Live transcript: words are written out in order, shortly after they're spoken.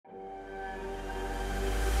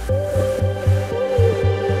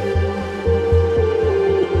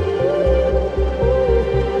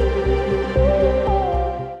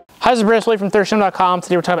Hi, this is Brandon from ThirstGym.com.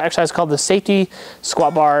 Today we're talking about an exercise called the Safety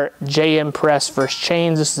Squat Bar JM Press versus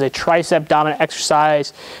chains. This is a tricep dominant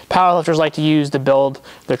exercise powerlifters like to use to build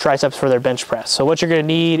their triceps for their bench press. So what you're going to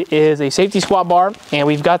need is a safety squat bar, and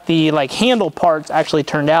we've got the handle parts actually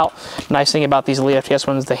turned out. Nice thing about these Elite FTS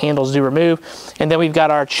ones, the handles do remove. And then we've got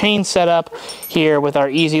our chain set up here with our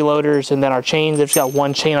easy loaders, and then our chains. They've just got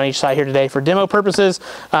one chain on each side here today for demo purposes.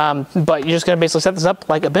 But you're just going to basically set this up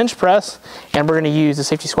like a bench press, and we're going to use the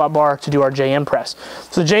safety squat bar to do our JM press.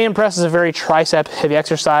 So the JM press is a very tricep heavy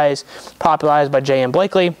exercise popularized by J.M.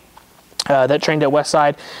 Blakely that trained at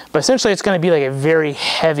Westside. But essentially it's going to be like a very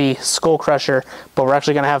heavy skull crusher, but we're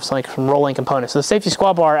actually going to have some rolling components. So the safety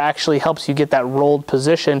squat bar actually helps you get that rolled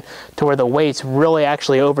position to where the weight's really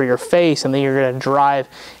actually over your face, and then you're going to drive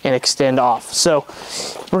and extend off. So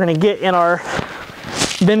we're going to get in our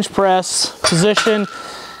bench press position,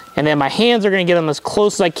 and then my hands are going to get them as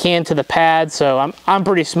close as I can to the pad. So I'm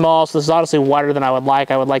pretty small, so this is honestly wider than I would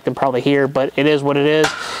like. I would like them probably here, but it is what it is.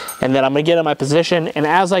 And then I'm going to get in my position, and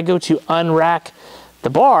as I go to unrack the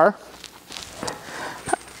bar,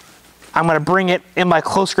 I'm going to bring it in my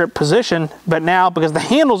close grip position. But now, because the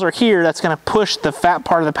handles are here, that's going to push the fat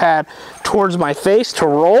part of the pad towards my face to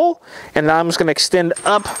roll, and now I'm just going to extend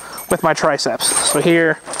up with my triceps. So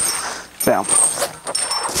here, down.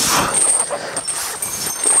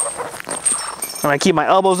 I'm going to keep my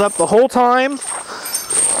elbows up the whole time.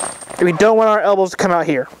 We don't want our elbows to come out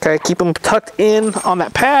here, okay? Keep them tucked in on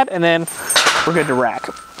that pad, and then we're good to rack.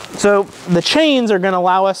 So the chains are going to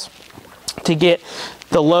allow us to get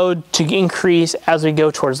the load to increase as we go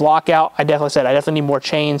towards lockout. I definitely need more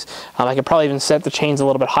chains. I could probably even set the chains a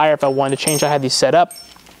little bit higher if I wanted to change. I had these set up.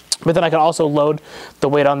 But then I can also load the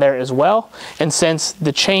weight on there as well. And since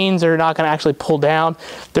the chains are not going to actually pull down,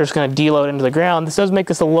 they're just going to deload into the ground. This does make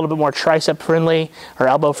this a little bit more tricep friendly, or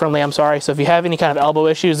elbow friendly, I'm sorry. So if you have any kind of elbow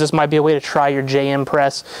issues, this might be a way to try your JM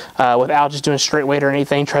press without just doing straight weight or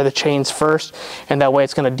anything. Try the chains first, and that way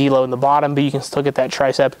it's going to deload in the bottom, but you can still get that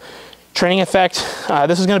tricep training effect.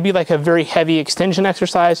 This is going to be like a very heavy extension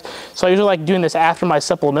exercise. So I usually like doing this after my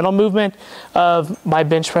supplemental movement of my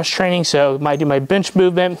bench press training. So I do my bench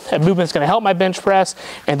movement. That movement's going to help my bench press,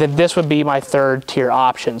 and then this would be my third tier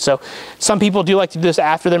option. So some people do like to do this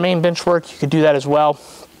after their main bench work. You could do that as well.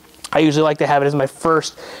 I usually like to have it as my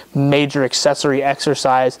first major accessory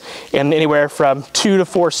exercise, and anywhere from 2 to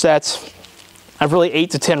 4 sets. I've really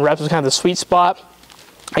 8 to 10 reps is kind of the sweet spot.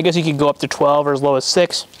 I guess you could go up to 12 or as low as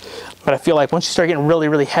 6, but I feel like once you start getting really,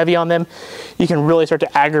 really heavy on them, you can really start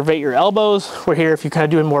to aggravate your elbows. Where here, if you're kind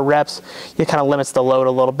of doing more reps, it kind of limits the load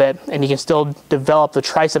a little bit, and you can still develop the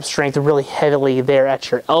tricep strength really heavily there at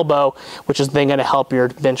your elbow, which is then going to help your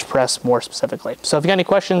bench press more specifically. So if you got any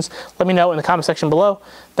questions, let me know in the comment section below.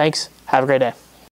 Thanks. Have a great day.